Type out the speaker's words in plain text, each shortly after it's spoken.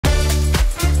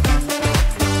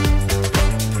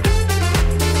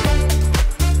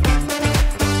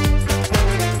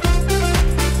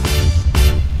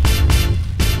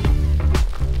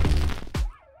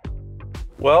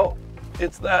Well,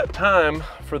 it's that time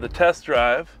for the test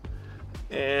drive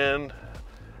and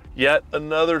yet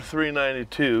another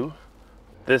 392.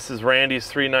 This is Randy's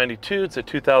 392. It's a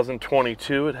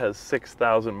 2022. It has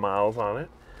 6,000 miles on it.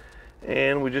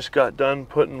 And we just got done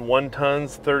putting 1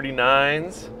 tons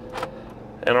 39s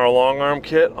and our long arm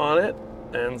kit on it.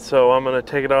 And so I'm gonna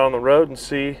take it out on the road and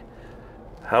see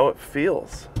how it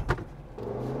feels.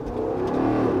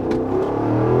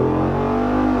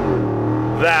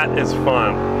 That is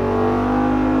fun.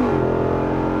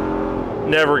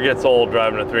 Never gets old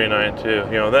driving a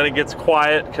 392. You know, then it gets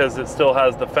quiet because it still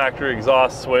has the factory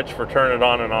exhaust switch for turning it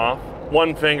on and off.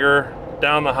 One finger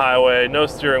down the highway, no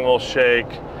steering wheel shake,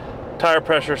 tire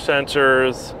pressure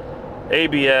sensors,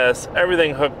 ABS,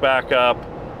 everything hooked back up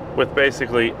with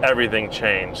basically everything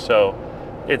changed. So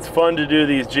it's fun to do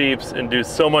these Jeeps and do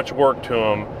so much work to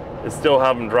them and still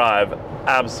have them drive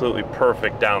absolutely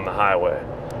perfect down the highway.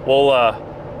 We'll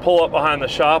pull up behind the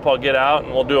shop, I'll get out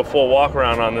and we'll do a full walk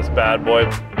around on this bad boy.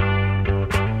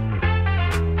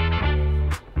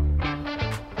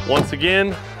 Once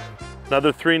again,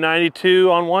 another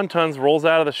 392 on 1 tons rolls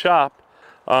out of the shop.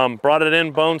 Brought it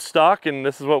in bone stock and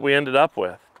this is what we ended up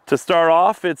with. To start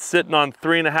off, it's sitting on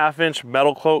 3.5-inch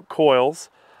metal coat coils,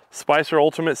 Spicer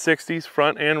Ultimate 60s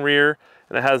front and rear,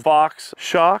 and it has Fox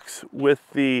shocks with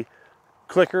the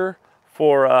clicker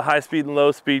for high speed and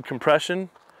low speed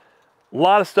compression. A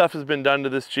lot of stuff has been done to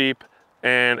this Jeep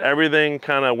and everything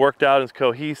kind of worked out as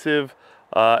cohesive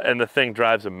and the thing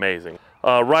drives amazing.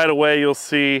 Right away you'll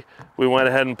see we went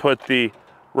ahead and put the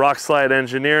Rock Slide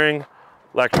Engineering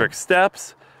electric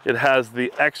steps. It has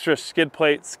the extra skid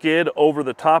plate skid over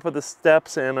the top of the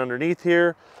steps and underneath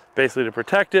here, basically to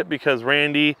protect it because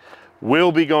Randy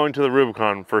will be going to the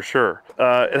Rubicon for sure.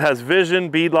 It has Vision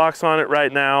bead locks on it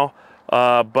right now.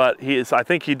 But I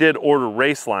think he did order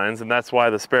race lines and that's why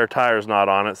the spare tire is not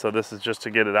on it. So this is just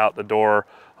to get it out the door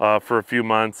for a few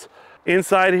months.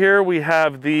 Inside here we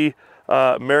have the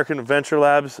American Adventure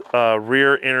Labs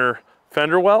rear inner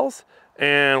fender wells.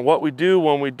 And what we do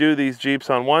when we do these Jeeps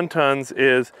on 1 tons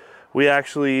is we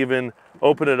actually even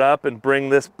open it up and bring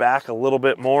this back a little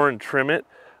bit more and trim it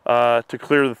to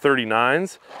clear the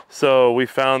 39s. So we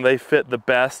found they fit the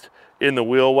best in the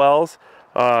wheel wells.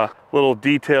 Little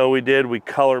detail we did, we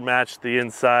color matched the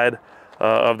inside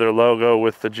of their logo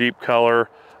with the Jeep color,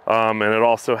 and it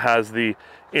also has the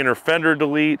inner fender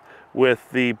delete with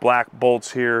the black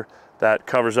bolts here that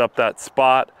covers up that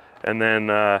spot, and then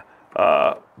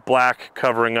black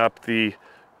covering up the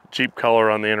Jeep color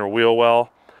on the inner wheel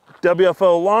well.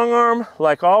 WFO long arm,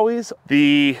 like always.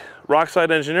 The Rock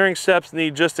Slide Engineering steps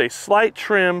need just a slight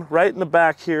trim right in the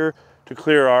back here to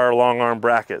clear our long arm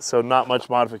bracket, so not much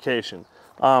modification.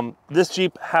 This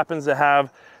Jeep happens to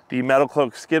have the metal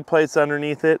cloak skid plates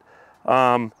underneath it,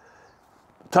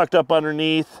 tucked up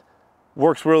underneath,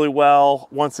 works really well.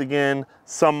 Once again,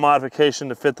 some modification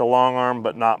to fit the long arm,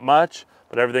 but not much,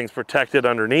 but everything's protected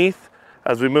underneath.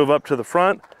 As we move up to the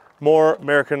front, more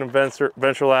American Adventure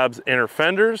Labs inner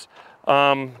fenders,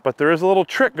 but there is a little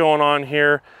trick going on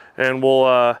here and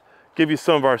we'll give you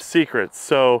some of our secrets.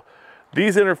 So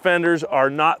these inner fenders are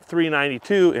not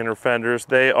 392 inner fenders,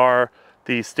 they are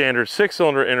the standard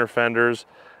 6-cylinder inner fenders,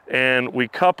 and we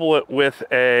couple it with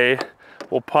a,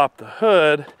 we'll pop the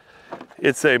hood,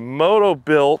 it's a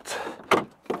moto-built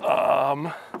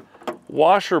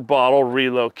washer bottle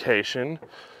relocation.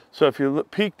 So if you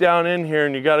peek down in here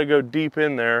and you got to go deep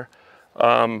in there,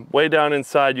 way down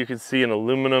inside you can see an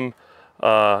aluminum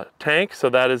tank. So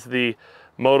that is the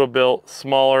moto-built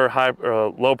smaller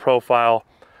low profile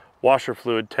washer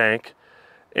fluid tank.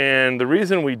 And the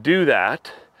reason we do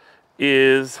that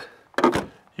is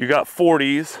you got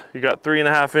 40s, you got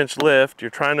 3.5-inch lift,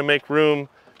 you're trying to make room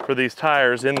for these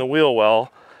tires in the wheel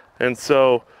well. And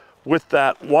so with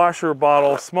that washer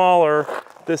bottle smaller,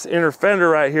 this inner fender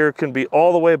right here can be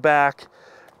all the way back,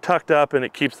 tucked up, and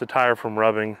it keeps the tire from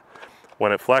rubbing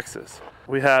when it flexes.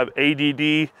 We have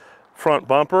ADD front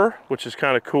bumper, which is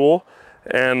kind of cool.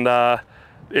 And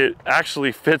it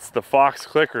actually fits the Fox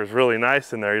clickers really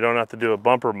nice in there. You don't have to do a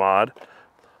bumper mod.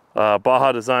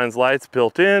 Baja Designs lights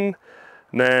built in.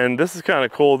 And then this is kind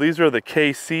of cool. These are the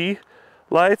KC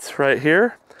lights right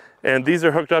here. And these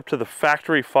are hooked up to the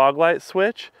factory fog light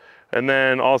switch. And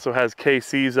then also has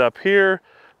KCs up here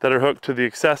that are hooked to the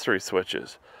accessory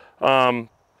switches. One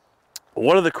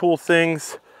of the cool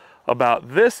things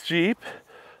about this Jeep,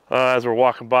 as we're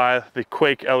walking by, the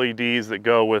Quake LEDs that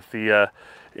go with the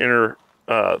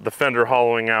the fender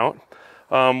hollowing out.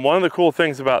 One of the cool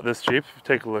things about this Jeep, if you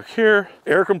take a look here,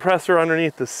 air compressor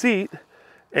underneath the seat,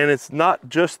 and it's not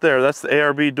just there. That's the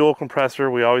ARB dual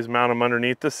compressor. We always mount them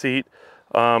underneath the seat.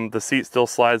 The seat still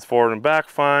slides forward and back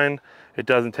fine. It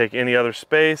doesn't take any other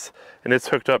space, and it's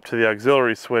hooked up to the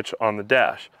auxiliary switch on the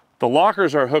dash. The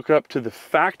lockers are hooked up to the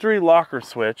factory locker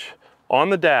switch on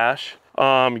the dash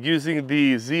using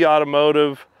the Z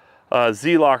Automotive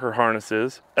Z locker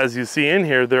harnesses. As you see in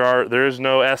here, there is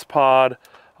no S-Pod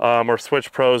or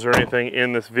Switch Pros or anything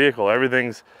in this vehicle.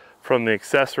 Everything's from the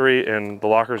accessory, and the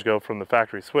lockers go from the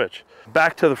factory switch.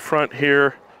 Back to the front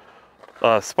here,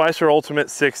 Spicer Ultimate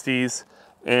 60s,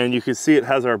 and you can see it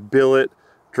has our billet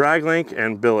drag link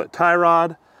and billet tie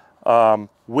rod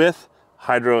with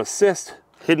hydro assist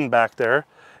hidden back there,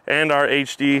 and our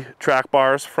HD track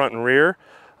bars front and rear.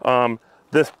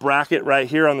 This bracket right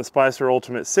here on the Spicer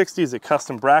Ultimate 60 is a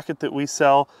custom bracket that we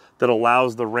sell that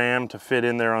allows the Ram to fit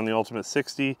in there on the Ultimate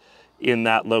 60 in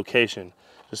that location.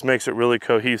 Just makes it really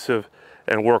cohesive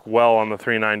and work well on the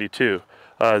 392.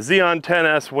 Xeon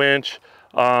 10S winch,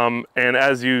 and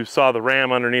as you saw the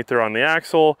Ram underneath there on the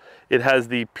axle, it has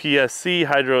the PSC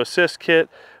Hydro Assist Kit,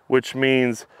 which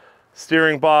means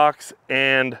steering box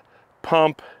and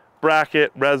pump,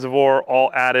 bracket, reservoir all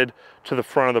added to the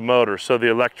front of the motor. So the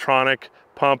electronic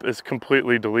pump is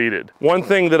completely deleted. One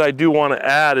thing that I do want to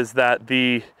add is that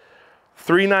the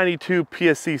 392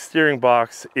 PSC steering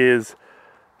box is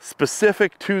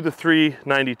specific to the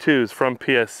 392s from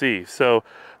PSC. So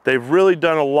they've really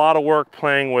done a lot of work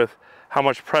playing with how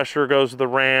much pressure goes to the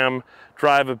Ram,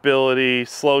 drivability,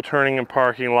 slow turning in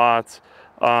parking lots,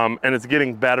 and it's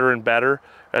getting better and better.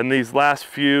 And these last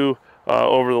few,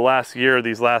 over the last year,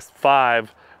 these last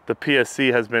 5, the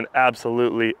PSC has been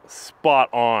absolutely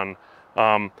spot on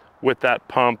with that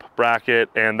pump, bracket,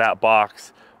 and that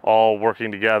box all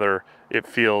working together. It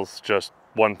feels just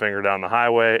one finger down the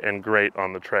highway and great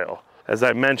on the trail. As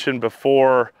I mentioned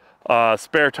before,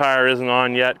 spare tire isn't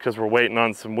on yet because we're waiting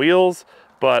on some wheels,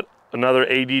 but another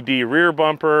ADD rear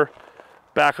bumper,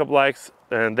 backup lights,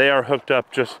 and they are hooked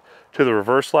up just to the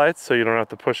reverse lights, so you don't have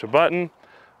to push a button.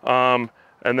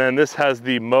 And then this has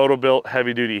the Moto-Built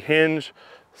heavy duty hinge,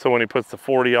 so when he puts the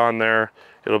 40 on there,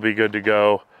 it'll be good to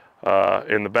go.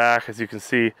 In the back, as you can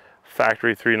see,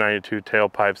 factory 392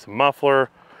 tailpipes and muffler.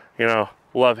 You know,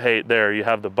 love-hate there. You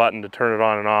have the button to turn it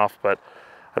on and off, but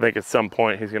I think at some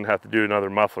point he's gonna have to do another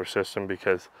muffler system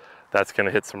because that's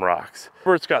gonna hit some rocks.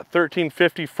 It's got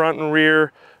 1350 front and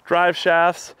rear drive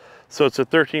shafts. So it's a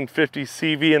 1350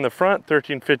 CV in the front,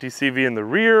 1350 CV in the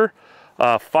rear,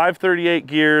 538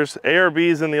 gears,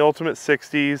 ARBs in the Ultimate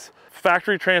 60s,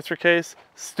 factory transfer case,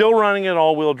 still running in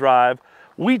all-wheel drive.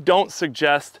 We don't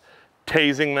suggest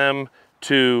tasing them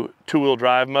to two-wheel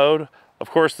drive mode. Of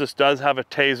course, this does have a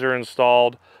taser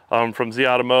installed from Z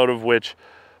Automotive, which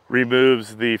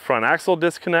removes the front axle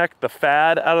disconnect, the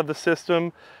FAD out of the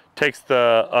system, takes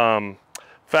the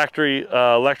factory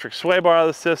electric sway bar out of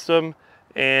the system,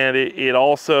 and it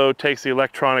also takes the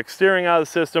electronic steering out of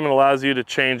the system and allows you to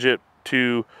change it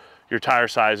to your tire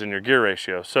size and your gear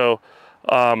ratio. So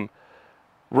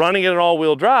running it in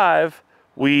all-wheel drive,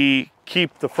 we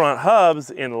keep the front hubs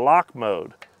in lock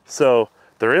mode. So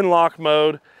they're in lock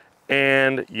mode,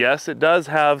 and yes, it does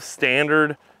have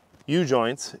standard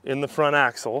U-joints in the front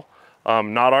axle,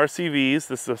 not RCVs.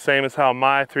 This is the same as how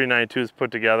my 392 is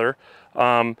put together.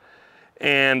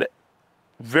 And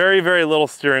very, very little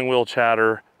steering wheel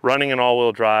chatter, running in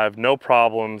all-wheel drive, no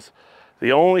problems.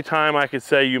 The only time I could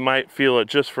say you might feel it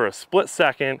just for a split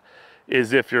second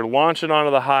is if you're launching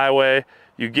onto the highway,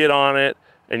 you get on it,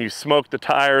 and you smoke the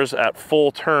tires at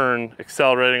full turn,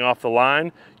 accelerating off the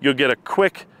line, you'll get a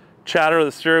quick chatter of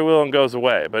the steering wheel and goes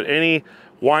away. But any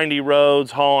windy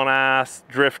roads, hauling ass,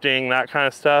 drifting, that kind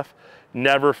of stuff,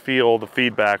 never feel the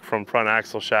feedback from front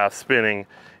axle shaft spinning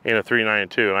in a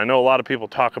 392. And I know a lot of people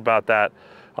talk about that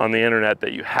on the internet,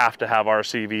 that you have to have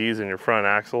RCVs in your front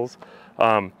axles.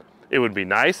 It would be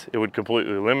nice, it would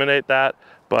completely eliminate that,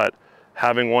 but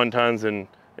having 1-tons and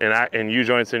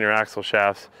U-joints in your axle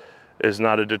shafts is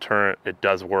not a deterrent. It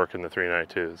does work in the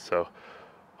 392s. So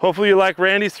hopefully you like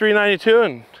Randy's 392,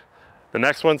 and the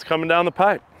next one's coming down the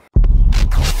pipe.